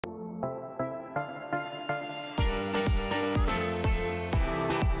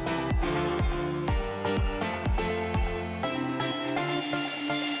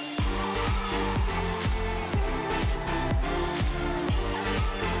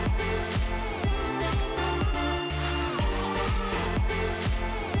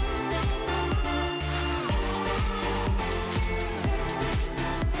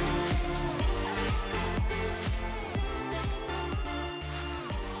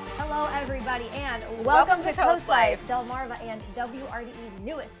Hello, everybody, and welcome to CoastLife, Delmarva and WRDE's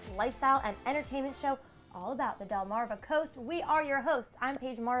newest lifestyle and entertainment show, all about the Delmarva Coast. We are your hosts. I'm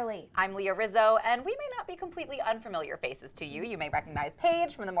Paige Marley. I'm Leah Rizzo, and we may not be completely unfamiliar faces to you. You may recognize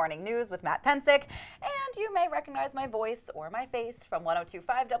Paige from the morning news with Matt Pensick, and you may recognize my voice or my face from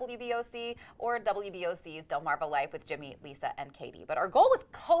 102.5 WBOC or WBOC's Delmarva Life with Jimmy, Lisa, and Katie. But our goal with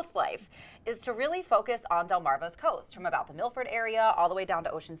CoastLife is to really focus on Delmarva's coast, from about the Milford area all the way down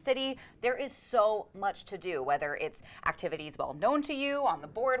to Ocean City. There is so much to do, whether it's activities well known to you on the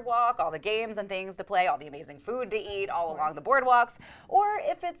boardwalk, all the games and things to play, all the amazing food to eat all along the boardwalks, or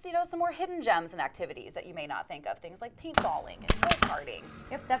if it's, some more hidden gems and activities that you may not think of, things like paintballing and go-karting.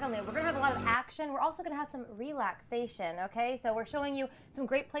 Yep, definitely. We're going to have a lot of action. We're also going to have some relaxation, okay? So we're showing you some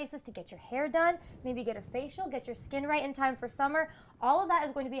great places to get your hair done, maybe get a facial, get your skin right in time for summer. All of that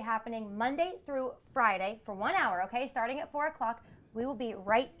is going to be happening Monday through Friday for 1 hour, okay? Starting at 4 o'clock, we will be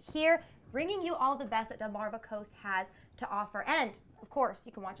right here bringing you all the best that Delmarva Coast has to offer. And of course,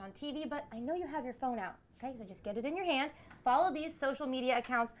 you can watch on TV, but I know you have your phone out, okay? So just get it in your hand. Follow these social media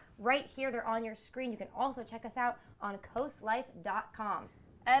accounts right here. They're on your screen. You can also check us out on CoastLife.com.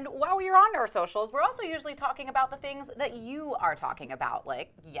 And while you're on our socials, we're also usually talking about the things that you are talking about.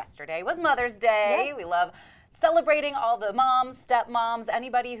 Like yesterday was Mother's Day. Yes. We love celebrating all the moms, stepmoms,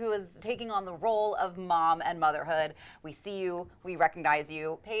 anybody who is taking on the role of mom and motherhood. We see you, we recognize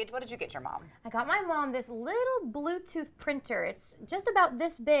you. Paige, what did you get your mom? I got my mom this little Bluetooth printer. It's just about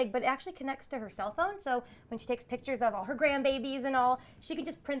this big, but it actually connects to her cell phone. So when she takes pictures of all her grandbabies and all, she can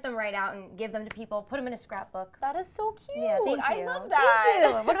just print them right out and give them to people, put them in a scrapbook. That is so cute. Yeah, thank you. I love that. Thank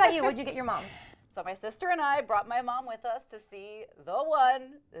you. What about you? What did you get your mom? So my sister and I brought my mom with us to see the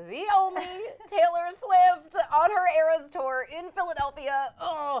one, the only Taylor Swift on her Eras tour in Philadelphia.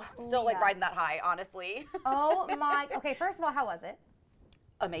 Oh, still like riding that high, honestly. Oh my, okay, first of all, how was it?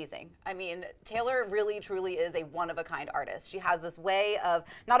 Amazing. I mean, Taylor really truly is a one-of-a-kind artist. She has this way of,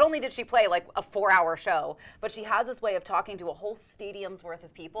 not only did she play like a 4-hour show, but she has this way of talking to a whole stadium's worth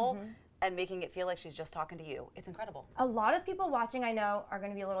of people and making it feel like she's just talking to you. It's incredible. A lot of people watching, I know, are going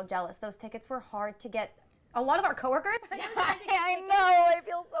to be a little jealous. Those tickets were hard to get. A lot of our coworkers. I know. I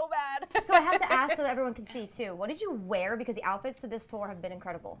feel so bad. So I have to ask so that everyone can see too. What did you wear? Because the outfits to this tour have been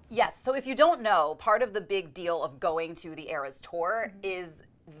incredible. Yes. So if you don't know, part of the big deal of going to the Eras tour is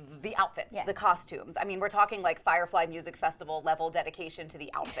the outfits, the costumes. I mean, we're talking like Firefly Music Festival level dedication to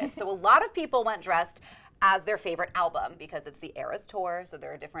the outfits. So a lot of people went dressed as their favorite album because it's the Eras tour, so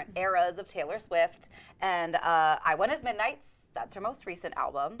there are different eras of Taylor Swift. And I went as Midnight's. That's her most recent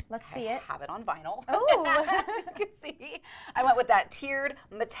album. Let's see it. I have it on vinyl. Oh, as you can see. I went with that tiered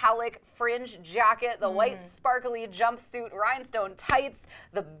metallic fringe jacket, the white sparkly jumpsuit, rhinestone tights,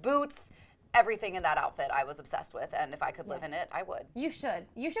 the boots. Everything in that outfit I was obsessed with, and if I could live in it, I would. You should.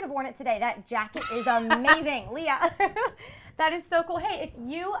 You should have worn it today. That jacket is amazing. Leah, that is so cool. Hey, if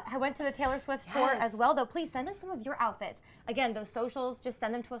you went to the Taylor Swift tour as well, though, please send us some of your outfits. Again, those socials, just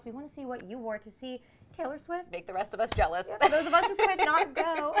send them to us. We want to see what you wore to see Taylor Swift. Make the rest of us jealous. Yeah, those of us who could not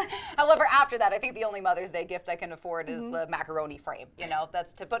go. However, after that, I think the only Mother's Day gift I can afford is the macaroni frame.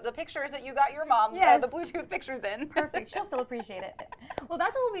 That's to put the pictures that you got your mom, the Bluetooth pictures in. Perfect. She'll still appreciate it. Well,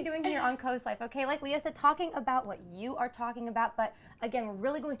 that's what we'll be doing here on CoastLife, okay? Like Leah said, talking about what you are talking about, but again, we're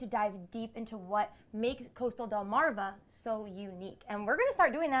really going to dive deep into what makes Coastal Delmarva so unique. And we're going to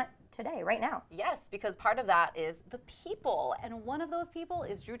start doing that today, right now. Yes, because part of that is the people. And one of those people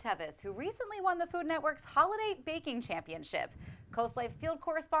is Drew Tevis, who recently won the Food Network's Holiday Baking Championship. CoastLife's field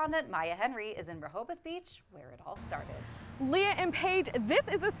correspondent, Maya Henry, is in Rehoboth Beach, where it all started. Leah and Paige, this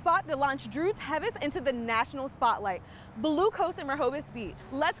is the spot that launched Drew Tevis into the national spotlight. Blue Coast in Rehoboth Beach.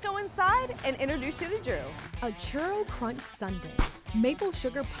 Let's go inside and introduce you to Drew. A churro crunch sundae, maple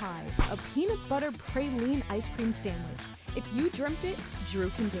sugar pie, a peanut butter praline ice cream sandwich. If you dreamt it, Drew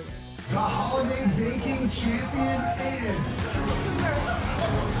can do it. The Holiday Baking Champion is...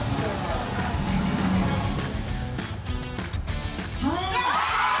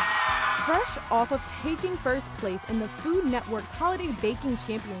 Fresh off of taking first place in the Food Network's Holiday Baking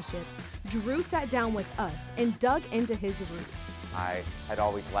Championship, Drew sat down with us and dug into his roots. I had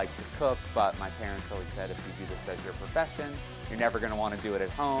always liked to cook, but my parents always said if you do this as your profession, you're never going to want to do it at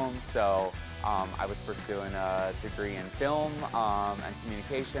home. So I was pursuing a degree in film and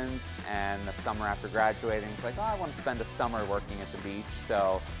communications, and the summer after graduating, I was like, oh, I want to spend a summer working at the beach.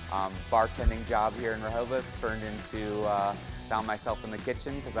 So bartending job here in Rehoboth turned into found myself in the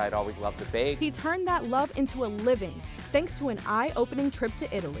kitchen because I'd always loved to bake. He turned that love into a living thanks to an eye-opening trip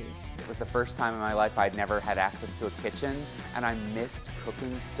to Italy. It was the first time in my life I'd never had access to a kitchen, and I missed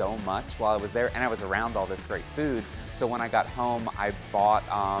cooking so much while I was there, and I was around all this great food. So when I got home, I bought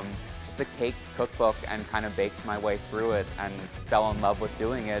just a cake cookbook and kind of baked my way through it and fell in love with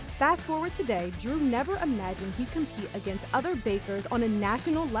doing it. Fast forward today, Drew never imagined he'd compete against other bakers on a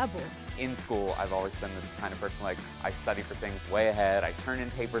national level. In school, I've always been the kind of person like I study for things way ahead. I turn in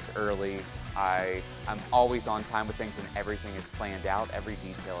papers early. I'm always on time with things, and everything is planned out. Every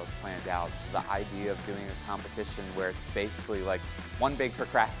detail is planned out. So the idea of doing a competition where it's basically like one big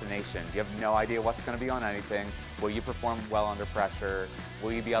procrastination. You have no idea what's going to be on anything. Will you perform well under pressure?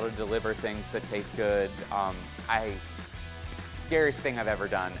 Will you be able to deliver things that taste good? Scariest thing I've ever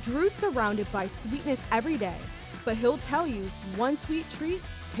done. Drew's surrounded by sweetness every day, but he'll tell you one sweet treat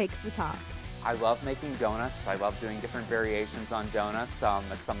takes the top. I love making donuts. I love doing different variations on donuts.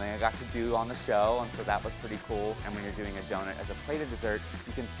 It's something I got to do on the show, and so that was pretty cool. And when you're doing a donut as a plated dessert,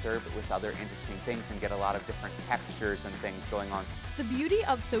 you can serve it with other interesting things and get a lot of different textures and things going on. The beauty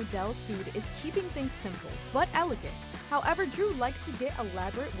of Sodel's food is keeping things simple, but elegant. However, Drew likes to get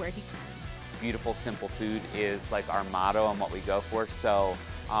elaborate where he can. Beautiful, simple food is like our motto and what we go for. So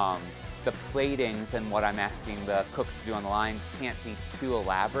the platings and what I'm asking the cooks to do on the line can't be too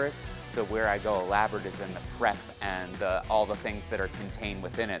elaborate. So where I go elaborate is in the prep and all the things that are contained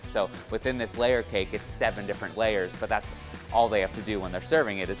within it. So within this layer cake, it's 7 different layers, but that's all they have to do when they're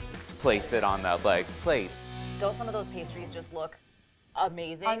serving it is place it on the plate. Don't some of those pastries just look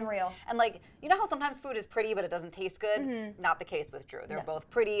amazing? Unreal. And like, you know how sometimes food is pretty but it doesn't taste good? Not the case with Drew. They're both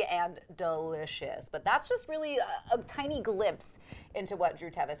pretty and delicious. But that's just really a tiny glimpse into what Drew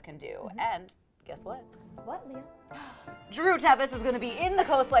Tevis can do. And guess what? What, Leah? Drew Tevis is going to be in the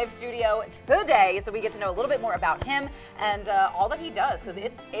CoastLife studio today, so we get to know a little bit more about him and all that he does, because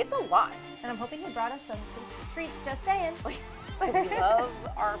it's a lot. And I'm hoping he brought us some treats, just saying. We love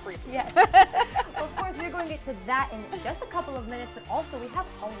our free food. Yes. Well, of course, we're going to get to that in just a couple of minutes, but also we have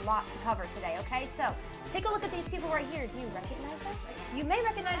a lot to cover today, okay? So take a look at these people right here. Do you recognize them? You may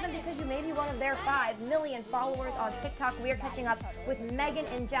recognize them because you may be one of their 5 million followers on TikTok. We are catching up with Megan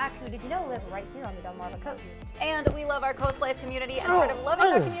and Jack, who, did you know, live right here on the Delmarva coast. And we love our CoastLife community, and part of loving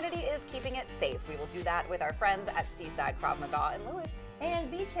our community is keeping it safe. We will do that with our friends at Seaside Krav Maga in Lewis.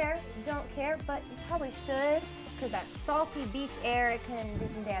 And beach air, don't care, but you probably should, because that salty beach air, it can do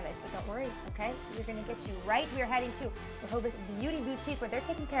some damage. But don't worry, okay? We're going to get you right. We are heading to Rehoboth Beauty Boutique, where they're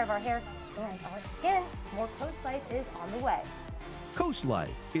taking care of our hair and our skin. More CoastLife is on the way. CoastLife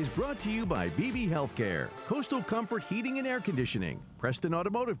is brought to you by BB Healthcare, Coastal Comfort Heating and Air Conditioning, Preston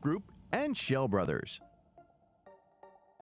Automotive Group, and Shell Brothers.